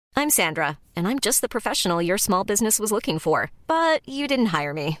I'm Sandra, and I'm just the professional your small business was looking for. But you didn't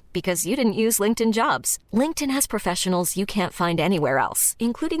hire me because you didn't use LinkedIn Jobs. LinkedIn has professionals you can't find anywhere else,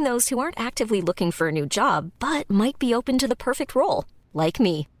 including those who aren't actively looking for a new job, but might be open to the perfect role, like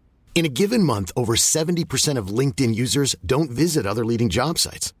me. In a given month, over 70% of LinkedIn users don't visit other leading job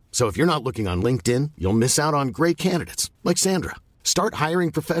sites. So if you're not looking on LinkedIn, you'll miss out on great candidates like Sandra. Start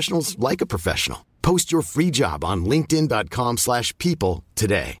hiring professionals like a professional. Post your free job on linkedin.com/people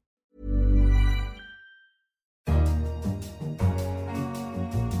today.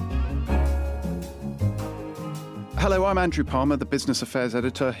 Hello, I'm Andrew Palmer, the business affairs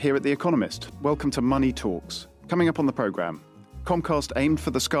editor here at The Economist. Welcome to Money Talks. Coming up on the programme, Comcast aimed for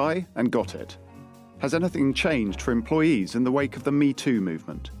the sky and got it. Has anything changed for employees in the wake of the Me Too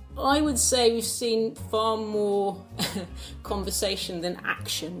movement? I would say we've seen far more conversation than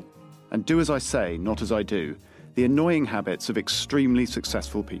action. And do as I say, not as I do. The annoying habits of extremely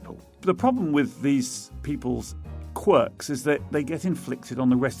successful people. The problem with these people's quirks is that they get inflicted on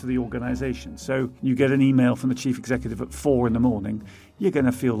the rest of the organisation. So you get an email from the chief executive at 4 a.m, you're going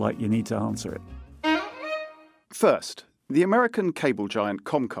to feel like you need to answer it. First, the American cable giant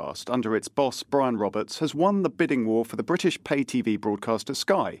Comcast, under its boss Brian Roberts, has won the bidding war for the British pay TV broadcaster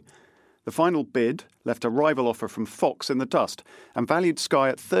Sky. The final bid left a rival offer from Fox in the dust and valued Sky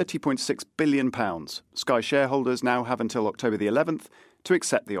at £30.6 billion. Sky shareholders now have until October the 11th to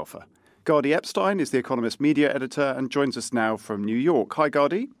accept the offer. Gardy Epstein is The Economist media editor and joins us now from New York. Hi,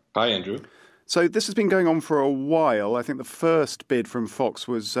 Gardy. Hi, Andrew. So this has been going on for a while. I think the first bid from Fox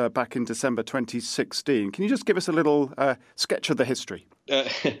was back in December 2016. Can you just give us a little sketch of the history?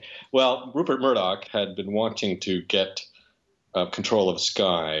 Well, Rupert Murdoch had been wanting to get control of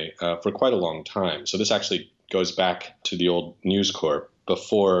Sky for quite a long time. So this actually goes back to the old News Corp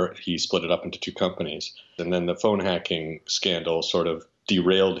before he split it up into two companies. And then the phone hacking scandal sort of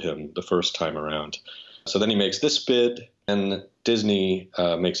derailed him the first time around. So then he makes this bid, and Disney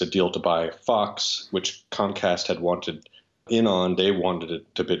makes a deal to buy Fox, which Comcast had wanted in on. They wanted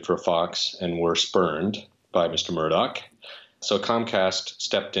it to bid for Fox and were spurned by Mr. Murdoch. So Comcast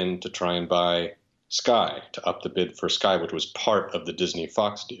stepped in to try and buy Sky, to up the bid for Sky, which was part of the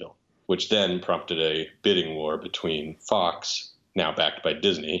Disney-Fox deal, which then prompted a bidding war between Fox, now backed by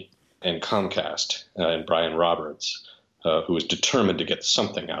Disney, and Comcast and Brian Roberts, who was determined to get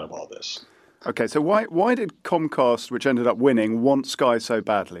something out of all this. OK, so why did Comcast, which ended up winning, want Sky so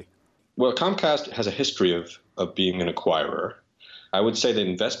badly? Well, Comcast has a history of being an acquirer. I would say that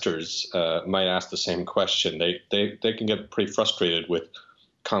investors might ask the same question. They can get pretty frustrated with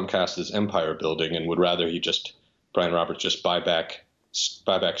Comcast's empire building and would rather Brian Roberts just buy back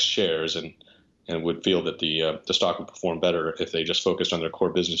shares and would feel that the stock would perform better if they just focused on their core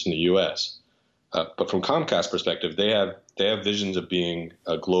business in the U.S. But from Comcast's perspective, they have visions of being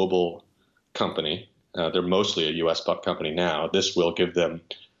a global company. They're mostly a U.S. company now. This will give them,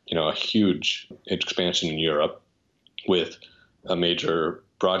 a huge expansion in Europe with a major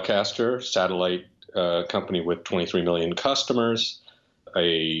broadcaster, satellite company with 23 million customers,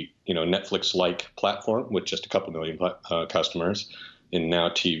 a Netflix-like platform with just a couple million customers in Now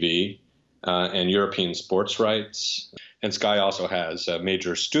TV, and European sports rights. And Sky also has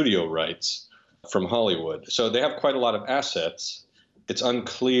major studio rights from Hollywood. So they have quite a lot of assets. It's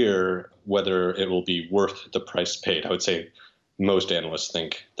unclear whether it will be worth the price paid. I would say most analysts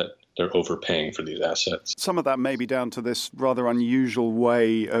think that they're overpaying for these assets. Some of that may be down to this rather unusual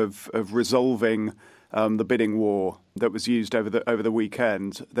way of resolving the bidding war that was used over the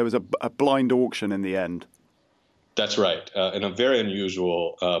weekend. There was a blind auction in the end. That's right, and a very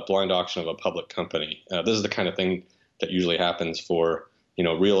unusual blind auction of a public company. This is the kind of thing that usually happens for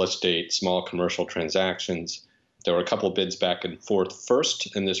real estate, small commercial transactions. There were a couple bids back and forth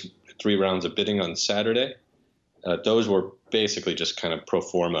first in this 3 rounds of bidding on Saturday. Those were basically just kind of pro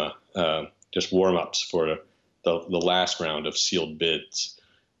forma, just warm-ups for the last round of sealed bids.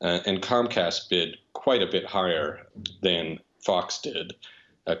 And Comcast bid quite a bit higher than Fox did,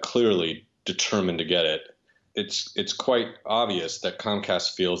 clearly determined to get it. It's quite obvious that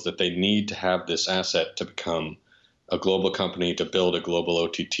Comcast feels that they need to have this asset to become a global company, to build a global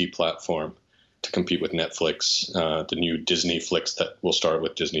OTT platform to compete with Netflix, the new Disney Flix that will start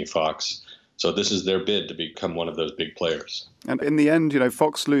with Disney Fox. So this is their bid to become one of those big players. And in the end,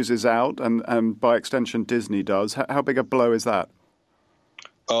 Fox loses out, and by extension, Disney does. How big a blow is that?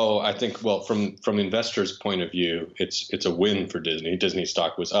 Oh, I think, well, from investors' point of view, it's a win for Disney. Disney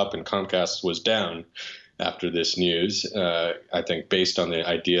stock was up and Comcast was down after this news. I think based on the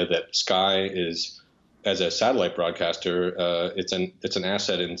idea that Sky is, as a satellite broadcaster, it's an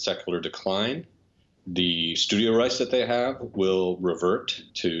asset in secular decline. The studio rights that they have will revert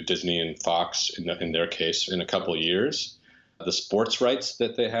to Disney and Fox in their case in a couple of years. The sports rights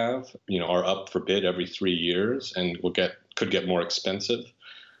that they have, are up for bid every 3 years and could get more expensive.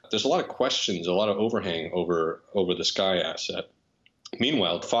 There's a lot of questions, a lot of overhang over the Sky asset.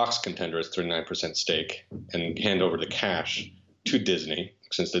 Meanwhile, Fox can tender its 39% stake and hand over the cash to Disney,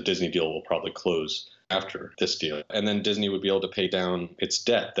 since the Disney deal will probably close after this deal. And then Disney would be able to pay down its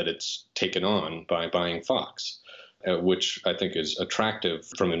debt that it's taken on by buying Fox, which I think is attractive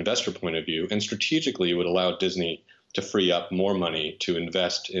from an investor point of view. And strategically, it would allow Disney to free up more money to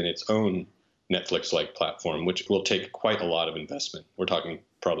invest in its own Netflix-like platform, which will take quite a lot of investment. We're talking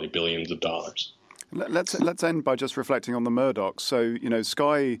probably billions of dollars. Let's end by just reflecting on the Murdochs. So,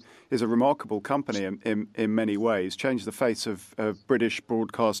 Sky is a remarkable company in many ways, changed the face of British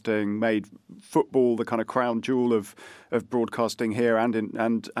broadcasting, made football the kind of crown jewel of broadcasting here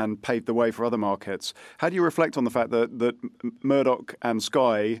and paved the way for other markets. How do you reflect on the fact that Murdoch and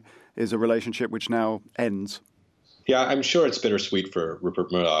Sky is a relationship which now ends? Yeah, I'm sure it's bittersweet for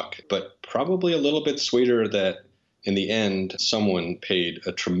Rupert Murdoch, but probably a little bit sweeter that in the end, someone paid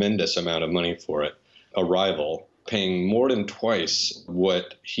a tremendous amount of money for it, a rival, paying more than twice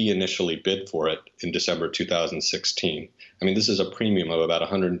what he initially bid for it in December 2016. I mean, this is a premium of about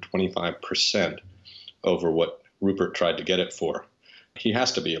 125% over what Rupert tried to get it for. He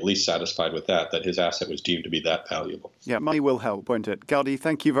has to be at least satisfied with that his asset was deemed to be that valuable. Yeah, money will help, won't it? Gadi,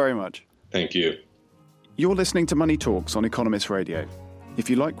 thank you very much. Thank you. You're listening to Money Talks on Economist Radio. If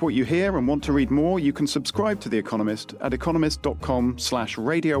you like what you hear and want to read more, you can subscribe to The Economist at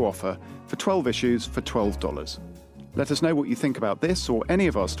economist.com/radio offer for 12 issues for $12. Let us know what you think about this or any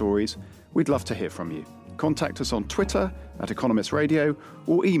of our stories. We'd love to hear from you. Contact us on Twitter at Economist Radio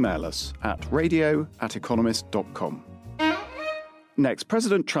or email us at radio@economist.com. Next,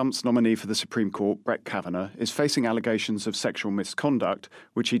 President Trump's nominee for the Supreme Court, Brett Kavanaugh, is facing allegations of sexual misconduct,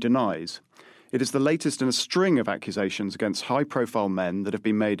 which he denies. It is the latest in a string of accusations against high-profile men that have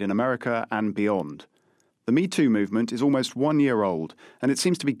been made in America and beyond. The Me Too movement is almost 1 year old, and it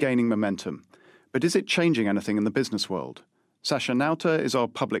seems to be gaining momentum. But is it changing anything in the business world? Sasha Nauta is our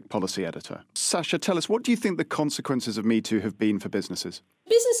public policy editor. Sasha, tell us, what do you think the consequences of Me Too have been for businesses?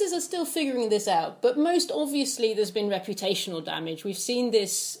 Businesses are still figuring this out, but most obviously there's been reputational damage. We've seen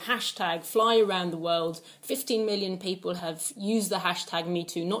this hashtag fly around the world. 15 million people have used the hashtag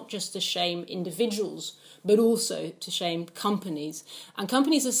MeToo, not just to shame individuals, but also to shame companies. And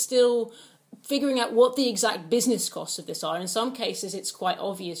companies are still figuring out what the exact business costs of this are. In some cases, it's quite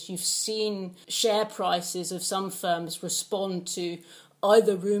obvious. You've seen share prices of some firms respond to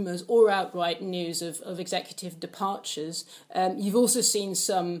either rumours or outright news of executive departures. You've also seen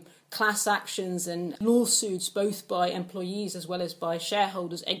some class actions and lawsuits, both by employees as well as by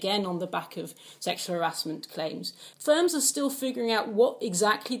shareholders, again on the back of sexual harassment claims. Firms are still figuring out what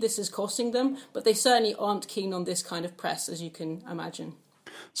exactly this is costing them, but they certainly aren't keen on this kind of press, as you can imagine.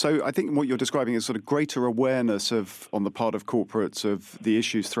 So I think what you're describing is sort of greater awareness on the part of corporates of the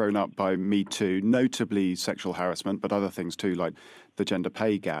issues thrown up by Me Too, notably sexual harassment, but other things too, like the gender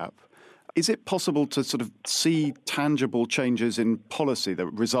pay gap. Is it possible to sort of see tangible changes in policy that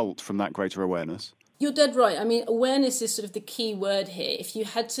result from that greater awareness? You're dead right. I mean, awareness is sort of the key word here. If you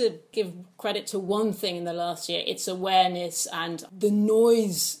had to give credit to one thing in the last year, it's awareness and the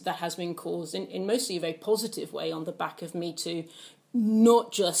noise that has been caused in mostly a very positive way on the back of Me Too.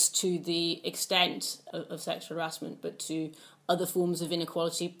 Not just to the extent of sexual harassment, but to other forms of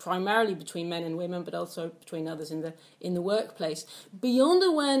inequality, primarily between men and women, but also between others in the workplace. Beyond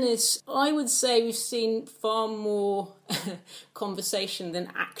awareness, I would say we've seen far more conversation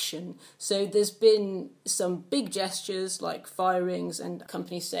than action. So there's been some big gestures like firings and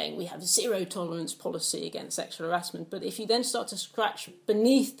companies saying we have zero tolerance policy against sexual harassment. But if you then start to scratch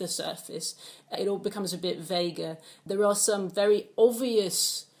beneath the surface, it all becomes a bit vaguer. There are some very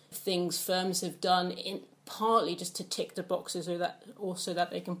obvious things firms have done partly just to tick the boxes so that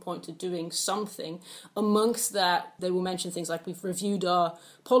they can point to doing something. Amongst that, they will mention things like we've reviewed our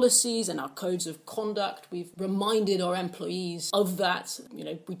policies and our codes of conduct. We've reminded our employees of that.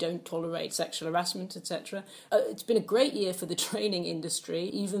 We don't tolerate sexual harassment, etc. It's been a great year for the training industry,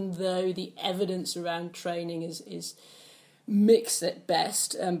 even though the evidence around training is mixed at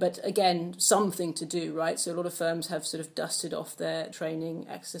best, but again, something to do, right? So a lot of firms have sort of dusted off their training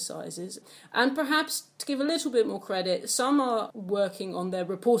exercises. And perhaps, to give a little bit more credit, some are working on their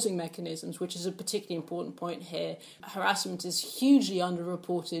reporting mechanisms, which is a particularly important point here. Harassment is hugely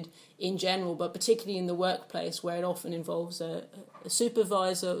underreported in general, but particularly in the workplace, where it often involves a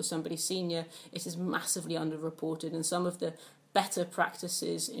supervisor or somebody senior, it is massively underreported. And some of the better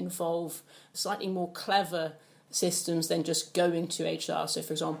practices involve slightly more clever systems than just going to HR. So,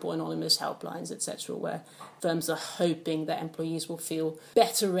 for example, anonymous helplines, etc., where firms are hoping that employees will feel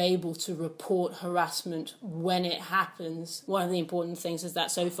better able to report harassment when it happens. One of the important things is that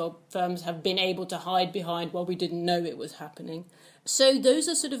so far firms have been able to hide behind, well, we didn't know it was happening. So those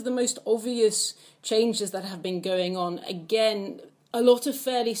are sort of the most obvious changes that have been going on. Again, a lot of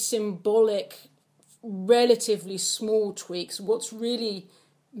fairly symbolic, relatively small tweaks. What's really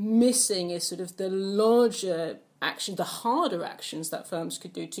missing is sort of the larger action, the harder actions that firms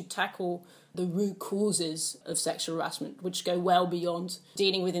could do to tackle the root causes of sexual harassment, which go well beyond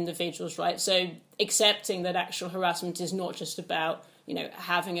dealing with individuals, right? So accepting that actual harassment is not just about,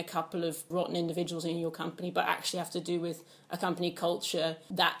 having a couple of rotten individuals in your company, but actually have to do with a company culture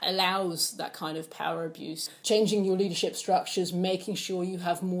that allows that kind of power abuse. Changing your leadership structures, making sure you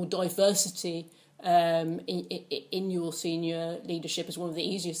have more diversity in your senior leadership is one of the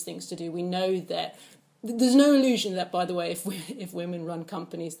easiest things to do. We know that there's no illusion that, by the way, if women run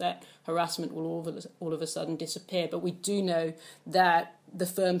companies, that harassment will all of a sudden disappear. But we do know that the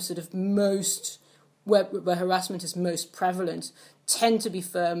firms sort of where harassment is most prevalent tend to be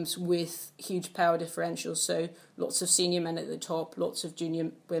firms with huge power differentials. So lots of senior men at the top, lots of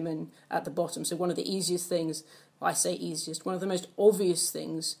junior women at the bottom. So one of the easiest things, I say easiest, one of the most obvious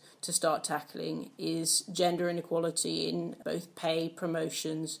things to start tackling is gender inequality in both pay,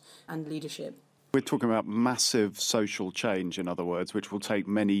 promotions and leadership. We're talking about massive social change, in other words, which will take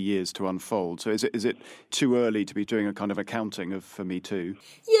many years to unfold. So is it too early to be doing a kind of accounting for Me Too?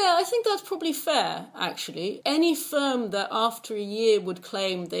 Yeah, I think that's probably fair, actually. Any firm that after a year would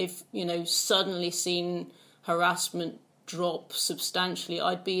claim they've, suddenly seen harassment drop substantially,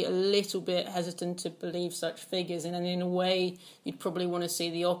 I'd be a little bit hesitant to believe such figures. And in a way, you'd probably want to see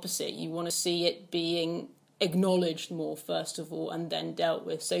the opposite. You want to see it being acknowledged more, first of all, and then dealt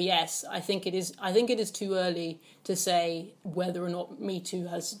with. So yes, I think it is too early to say whether or not Me Too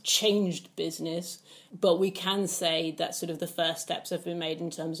has changed business, but we can say that sort of the first steps have been made in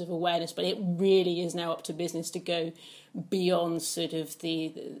terms of awareness, but it really is now up to business to go beyond sort of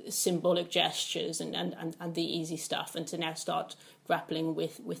the symbolic gestures and the easy stuff, and to now start grappling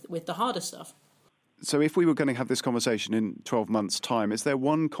with the harder stuff. So if we were going to have this conversation in 12 months' time, is there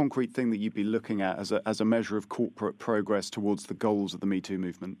one concrete thing that you'd be looking at as a measure of corporate progress towards the goals of the Me Too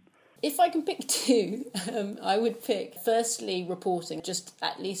movement? If I can pick two, I would pick, firstly, reporting, just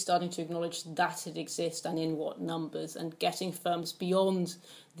at least starting to acknowledge that it exists and in what numbers, and getting firms beyond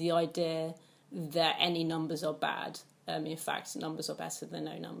the idea that any numbers are bad. In fact, numbers are better than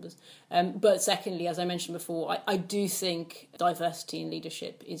no numbers. But secondly, as I mentioned before, I do think diversity in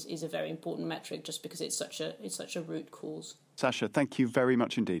leadership is a very important metric, just because it's such a root cause. Sasha, thank you very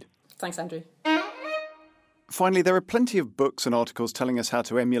much indeed. Thanks, Andrew. Finally, there are plenty of books and articles telling us how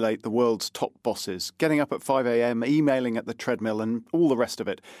to emulate the world's top bosses, getting up at 5 a.m, emailing at the treadmill and all the rest of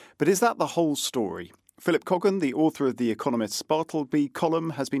it. But is that the whole story? Philip Coggan, the author of The Economist's Bartleby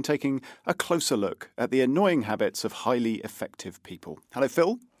column, has been taking a closer look at the annoying habits of highly effective people. Hello,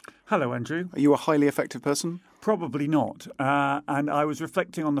 Phil. Hello, Andrew. Are you a highly effective person? Probably not. And I was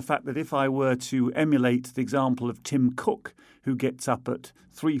reflecting on the fact that if I were to emulate the example of Tim Cook, who gets up at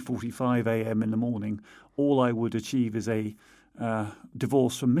 3:45 a.m. in the morning, all I would achieve is a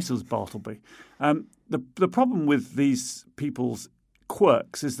divorce from Mrs. Bartleby. The problem with these people's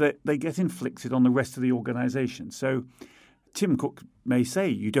quirks is that they get inflicted on the rest of the organisation. So Tim Cook may say,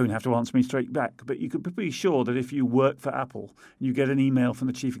 you don't have to answer me straight back, but you could be pretty sure that if you work for Apple and you get an email from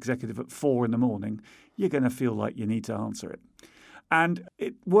the chief executive at 4 a.m, you're going to feel like you need to answer it. And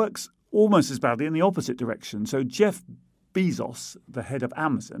it works almost as badly in the opposite direction. So Jeff Bezos, the head of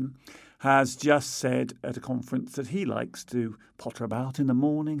Amazon, has just said at a conference that he likes to potter about in the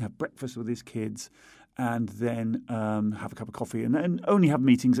morning, have breakfast with his kids, and then have a cup of coffee and only have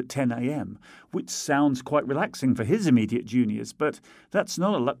meetings at 10 a.m, which sounds quite relaxing for his immediate juniors, but that's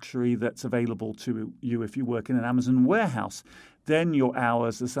not a luxury that's available to you if you work in an Amazon warehouse. Then your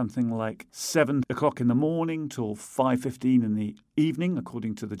hours are something like 7 o'clock in the morning till 5:15 in the evening,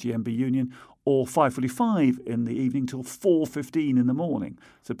 according to the GMB union, or 5:45 in the evening till 4:15 in the morning.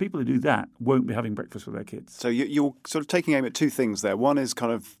 So people who do that won't be having breakfast with their kids. So you're sort of taking aim at two things there. One is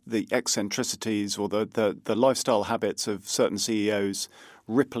kind of the eccentricities or the lifestyle habits of certain CEOs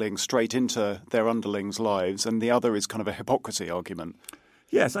rippling straight into their underlings' lives, and the other is kind of a hypocrisy argument.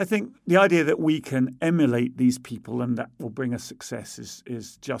 Yes, I think the idea that we can emulate these people and that will bring us success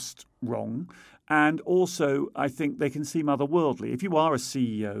is just wrong. And also, I think they can seem otherworldly. If you are a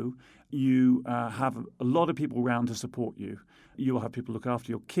CEO you have a lot of people around to support you. You'll have people look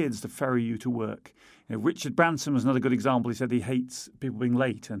after your kids to ferry you to work. Richard Branson was another good example. He said he hates people being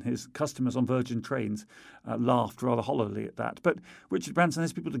late, and his customers on Virgin Trains laughed rather hollowly at that. But Richard Branson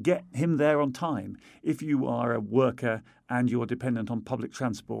has people to get him there on time. If you are a worker and you're dependent on public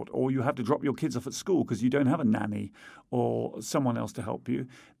transport, or you have to drop your kids off at school because you don't have a nanny or someone else to help you,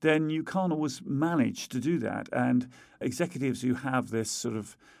 then you can't always manage to do that. And executives who have this sort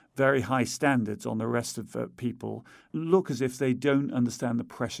of very high standards on the rest of people look as if they don't understand the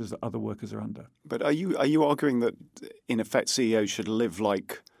pressures that other workers are under. But are you arguing that, in effect, CEOs should live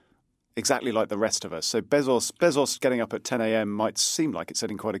exactly like the rest of us? So Bezos getting up at 10 a.m. might seem like it's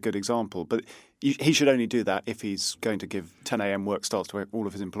setting quite a good example, but he should only do that if he's going to give 10 a.m. work starts to all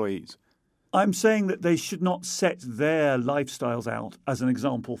of his employees. I'm saying that they should not set their lifestyles out as an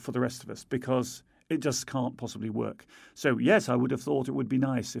example for the rest of us, because it just can't possibly work. So, yes, I would have thought it would be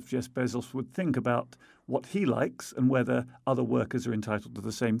nice if Jeff Bezos would think about what he likes and whether other workers are entitled to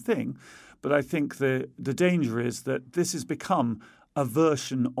the same thing. But I think the danger is that this has become a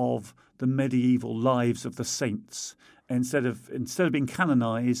version of the medieval lives of the saints. Instead of being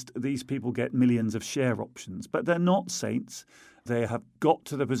canonized, these people get millions of share options. But they're not saints. They have got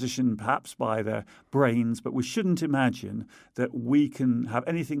to the position perhaps by their brains, but we shouldn't imagine that we can have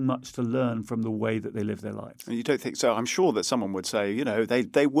anything much to learn from the way that they live their lives. And you don't think so? I'm sure that someone would say,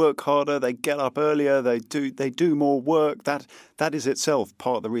 they work harder, they get up earlier, they do more work. That is itself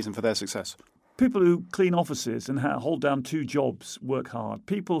part of the reason for their success. People who clean offices and hold down 2 jobs work hard.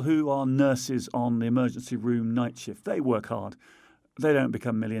 People who are nurses on the emergency room night shift, they work hard. They don't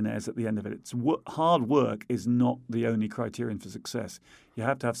become millionaires at the end of it. Hard work is not the only criterion for success. You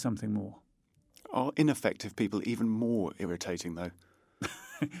have to have something more. Are ineffective people even more irritating, though?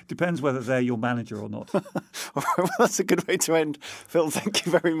 Depends whether they're your manager or not. Well, that's a good way to end. Phil, thank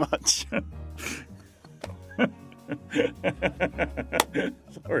you very much.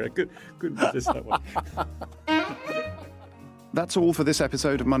 Sorry, I couldn't resist that one. That's all for this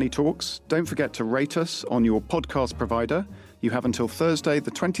episode of Money Talks. Don't forget to rate us on your podcast provider. You have until Thursday,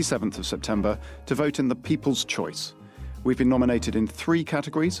 the 27th of September, to vote in the People's Choice. We've been nominated in 3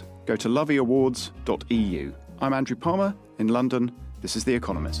 categories. Go to lovieawards.eu. I'm Andrew Palmer in London. This is The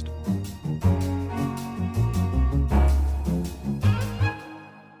Economist.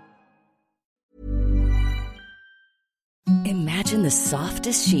 Imagine the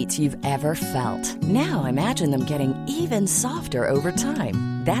softest sheets you've ever felt. Now imagine them getting even softer over time.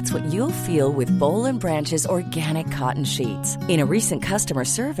 That's what you'll feel with Boll & Branch's organic cotton sheets. In a recent customer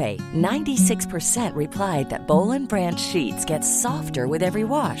survey, 96% replied that Boll & Branch sheets get softer with every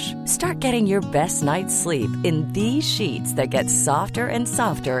wash. Start getting your best night's sleep in these sheets that get softer and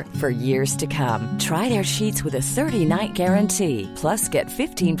softer for years to come. Try their sheets with a 30-night guarantee. Plus, get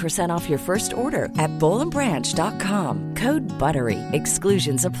 15% off your first order at bollandbranch.com. Code BUTTERY.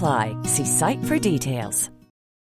 Exclusions apply. See site for details.